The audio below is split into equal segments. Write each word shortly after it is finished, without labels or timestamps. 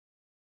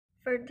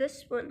For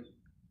this one,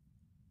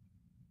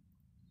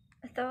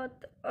 I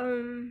thought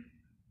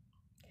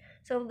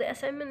so the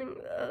assignment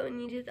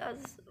needed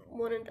us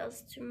wanted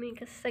us to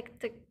make a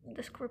sector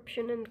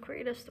description and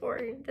create a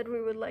story that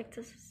we would like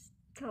to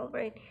tell,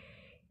 right?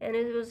 And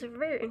it was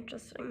very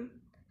interesting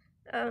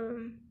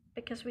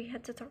because we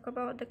had to talk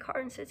about the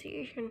current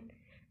situation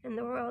in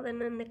the world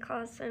and in the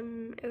class,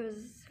 and it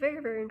was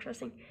very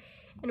interesting.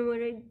 And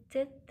what I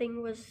did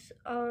think was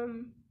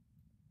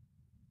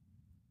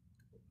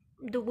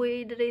the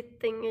way that I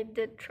think I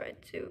did try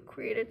to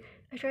create it,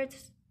 I tried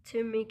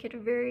to make it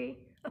very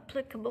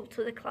applicable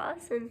to the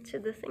class and to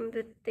the thing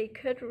that they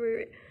could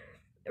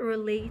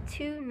relate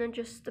to, not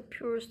just the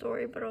pure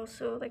story, but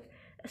also like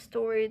a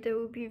story that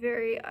would be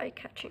very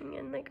eye-catching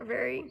and like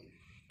very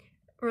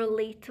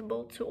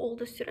relatable to all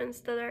the students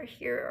that are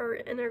here or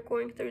and are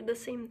going through the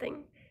same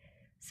thing.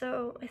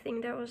 So I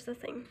think that was the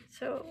thing.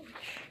 So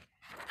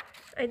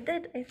I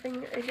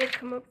think I did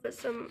come up with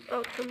some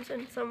outcomes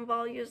and some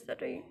values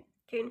that I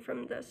gained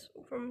from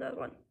that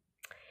one.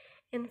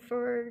 And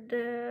for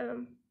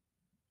the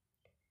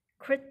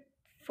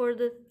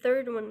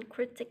third one,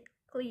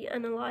 critically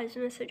analyze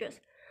messages.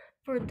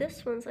 For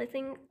this ones, I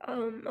think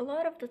a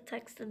lot of the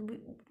text that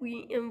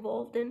we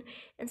involved in,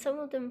 and some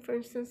of them, for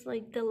instance,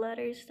 like the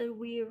letters that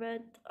we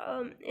read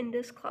in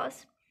this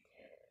class,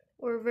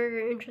 were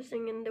very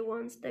interesting, and the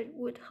ones that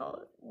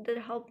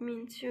helped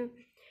me to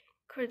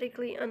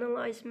critically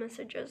analyze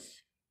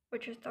messages,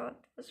 which I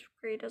thought was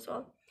great as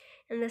well.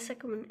 And the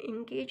second one,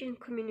 engage in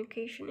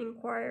communication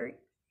inquiry.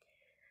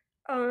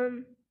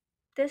 Um,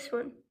 this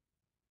one,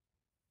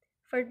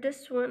 for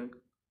this one,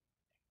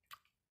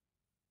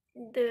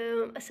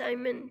 the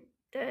assignment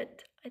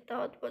that I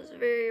thought was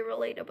very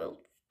relatable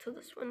to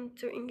this one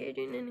to engage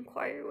in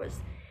inquiry was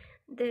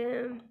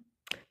the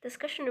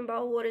discussion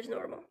about what is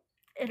normal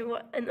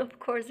and of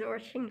course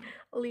watching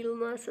Lil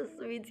Nas's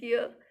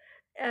video,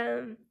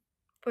 um,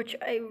 which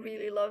I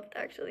really loved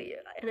actually,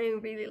 and I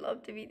really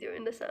loved the video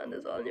and the sound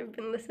as well, and I've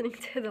been listening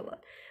to it a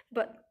lot.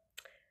 But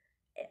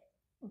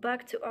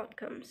back to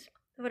outcomes.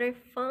 What I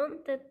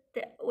found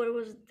what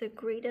was the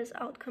greatest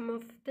outcome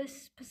of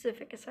this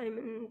specific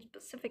assignment,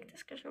 specific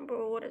discussion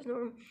about what is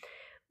normal,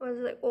 was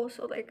like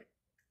also like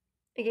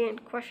again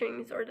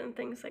questioning certain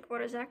things like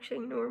what is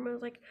actually normal,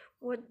 like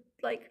what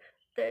like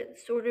the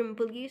certain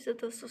beliefs that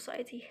the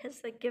society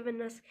has like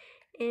given us,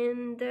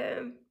 and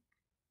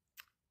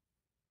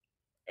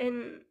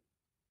and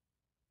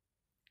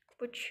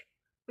which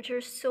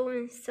are so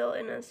instilled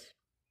in us.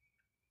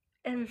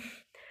 And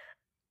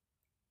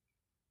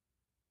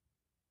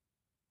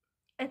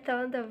I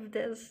thought of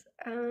this.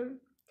 It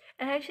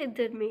actually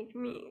did make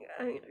me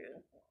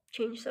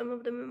change some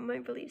of them my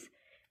beliefs.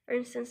 For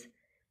instance,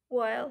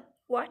 while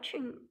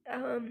watching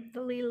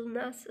the Lil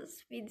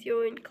Nas's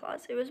video in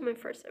class, it was my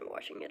first time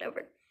watching it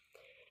ever,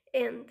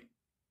 and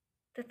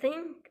the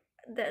thing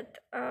that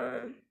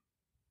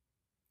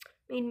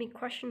made me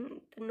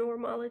question the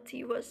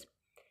normality was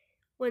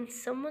when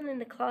someone in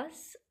the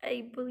class,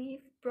 I believe,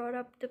 brought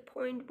up the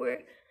point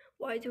where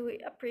why do we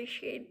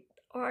appreciate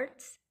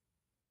arts?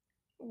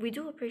 We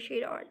do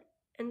appreciate art,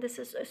 and this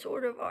is a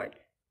sort of art,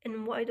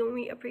 and why don't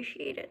we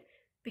appreciate it?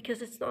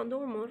 Because it's not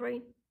normal,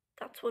 right?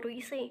 That's what we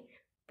say.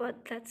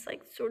 But that's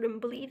like certain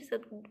beliefs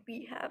that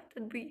we have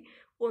that we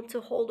want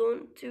to hold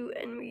on to,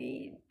 and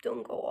we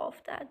don't go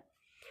off that.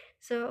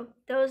 So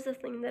that was the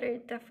thing that I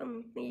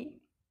definitely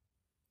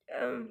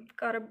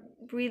got a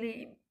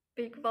really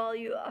big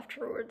value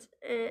afterwards,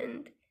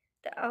 and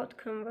the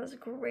outcome was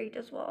great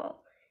as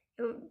well.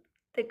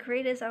 The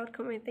greatest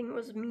outcome, I think,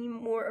 was me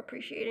more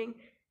appreciating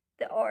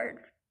the art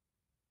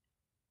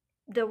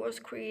that was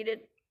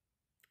created,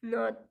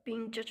 not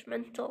being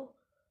judgmental,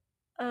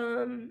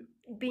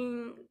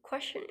 being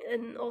questioned,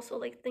 and also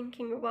like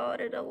thinking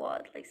about it a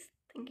lot, like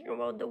thinking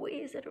about the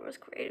ways that it was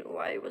created,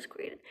 why it was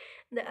created,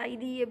 the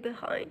idea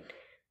behind,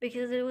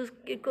 because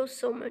it goes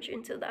so much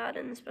into that,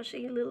 and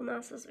especially Lil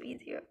Nas's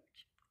video,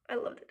 I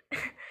loved it.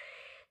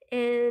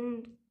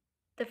 And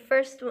the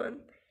first one,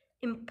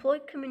 employ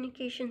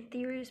communication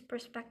theories,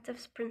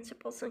 perspectives,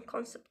 principles, and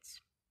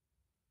concepts.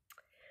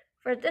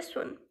 For this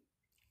one,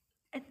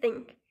 I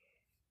think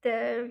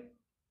the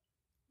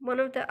one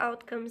of the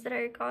outcomes that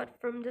I got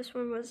from this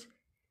one was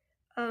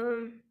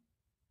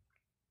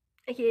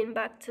again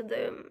back to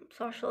the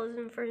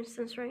socialism, for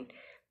instance, right?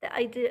 The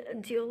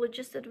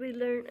ideologies that we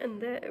learned and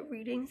the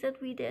readings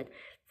that we did.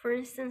 For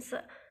instance,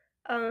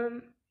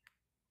 the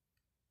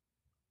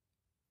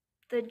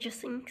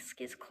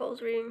Jasinski's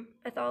close reading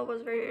I thought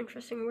was very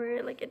interesting,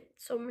 where like it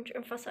so much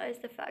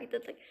emphasized the fact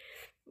that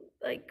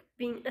like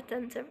being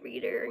attentive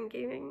reader and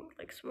giving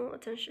like small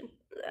attention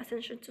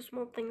to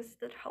small things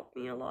that helped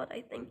me a lot,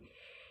 I think.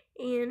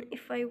 And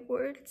if I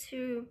were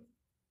to,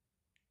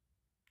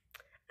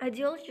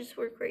 ideologies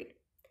were great.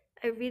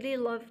 I really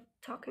loved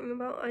talking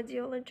about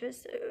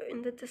ideologies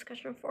in the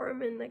discussion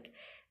forum, and like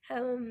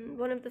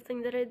one of the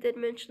things that I did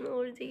mention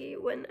already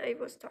when I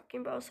was talking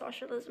about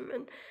socialism,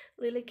 and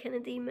Lily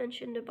Kennedy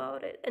mentioned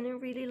about it, and I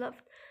really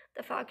loved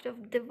the fact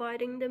of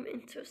dividing them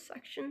into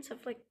sections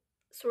of like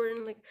sort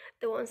of like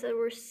the ones that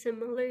were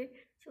similar,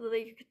 so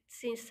that you could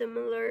see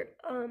similar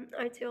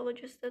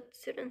ideologies that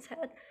students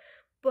had.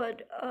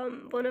 But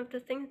one of the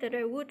things that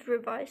I would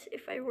revise,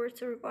 if I were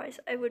to revise,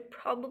 I would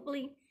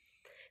probably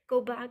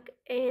go back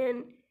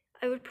and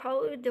I would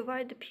probably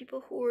divide the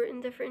people who were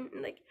in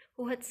different, like,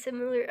 who had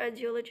similar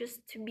ideologies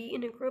to be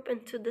in a group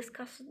and to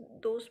discuss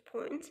those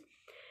points,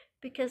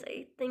 because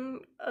I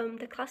think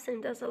the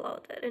classroom does allow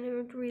that, and I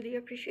would really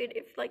appreciate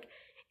if, like,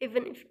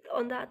 even if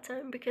on that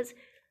time, because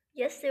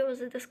yes, there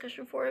was a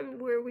discussion forum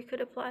where we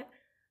could apply,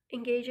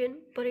 engage in,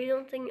 but I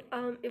don't think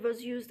it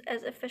was used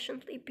as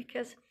efficiently,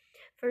 because,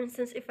 for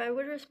instance, if I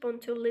would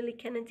respond to Lily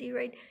Kennedy,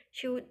 right,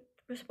 she would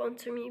respond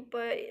to me,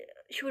 but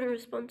she wouldn't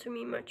respond to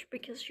me much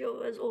because she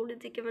was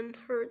already given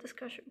her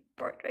discussion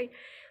part, right?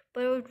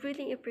 But I would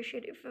really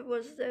appreciate if it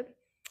was the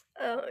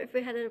if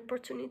we had an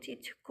opportunity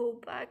to go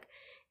back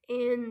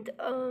and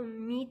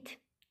meet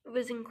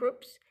within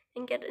groups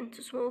and get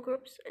into small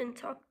groups and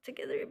talk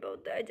together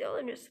about the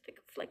ideologies,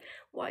 like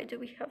why do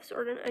we have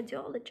certain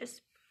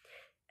ideologies.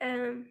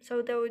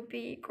 So that would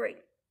be great,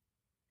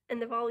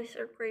 and the values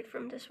are great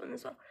from this one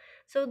as well.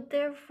 So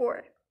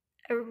therefore,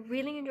 I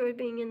really enjoyed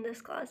being in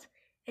this class.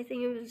 I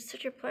think it was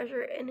such a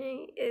pleasure, and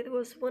it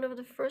was one of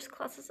the first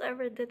classes I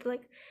ever did,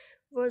 like,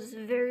 was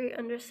very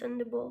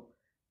understandable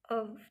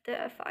of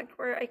the fact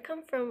where I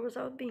come from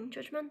without being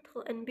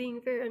judgmental, and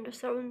being very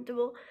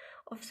understandable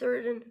of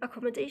certain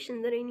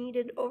accommodations that I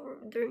needed over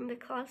during the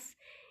class.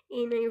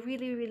 And I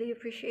really, really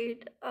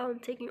appreciate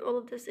taking all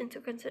of this into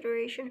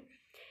consideration.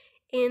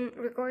 And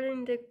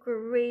regarding the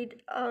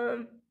grade,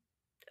 I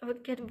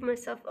would give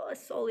myself a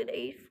solid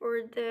 8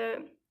 for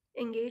the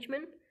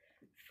engagement,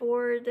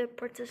 for the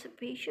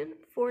participation,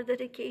 for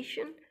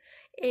dedication,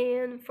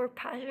 and for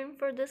passion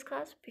for this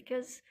class,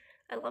 because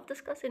I love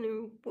this class and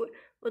I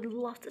would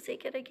love to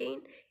take it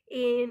again.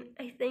 And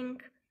I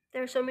think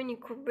there are so many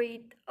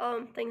great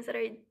things that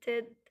I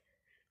did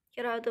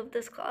get out of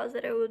this class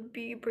that I would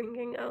be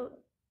bringing out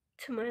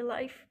to my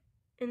life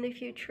in the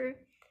future,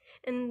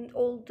 and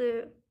all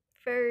the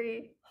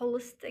very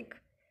holistic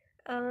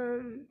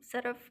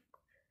set of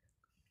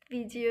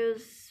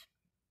videos,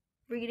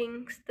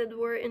 readings that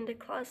were in the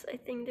class. I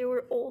think they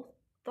were all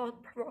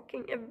thought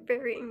provoking and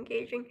very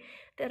engaging,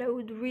 that I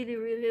would really,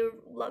 really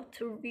love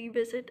to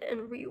revisit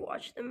and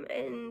rewatch them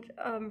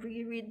and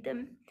reread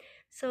them.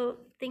 So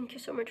thank you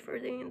so much for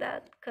doing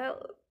that,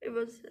 Kyle. It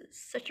was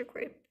such a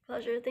great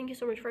pleasure. Thank you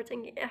so much for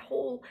taking a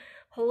whole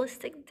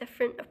holistic,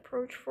 different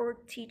approach for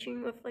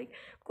teaching, of like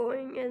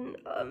going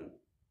and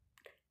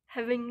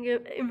having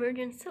an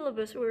emergent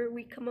syllabus where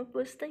we come up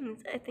with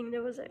things. I think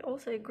that was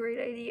also a great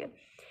idea.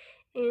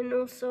 And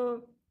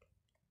also,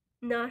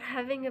 not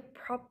having a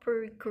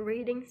proper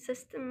grading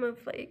system of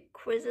like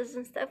quizzes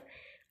and stuff,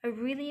 I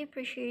really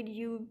appreciate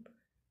you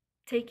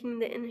taking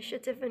the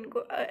initiative and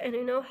go. And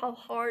I know how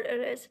hard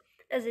it is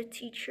as a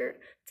teacher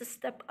to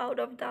step out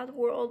of that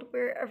world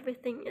where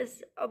everything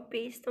is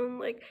based on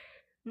like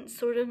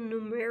sort of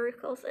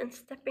numericals, and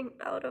stepping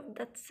out of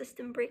that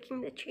system,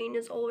 breaking the chain,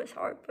 is always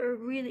hard. But I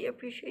really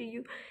appreciate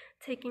you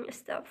taking a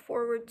step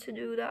forward to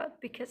do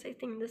that, because I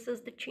think this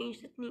is the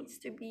change that needs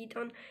to be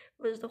done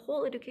with the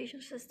whole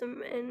education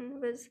system, and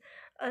with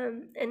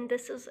and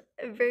this is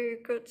a very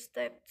good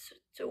step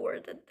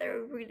toward it that I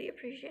really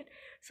appreciate.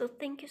 So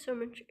thank you so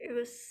much. It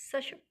was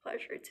such a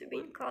pleasure to be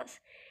in class,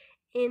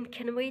 and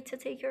can't wait to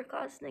take your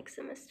class next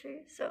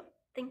semester. So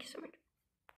thank you so much.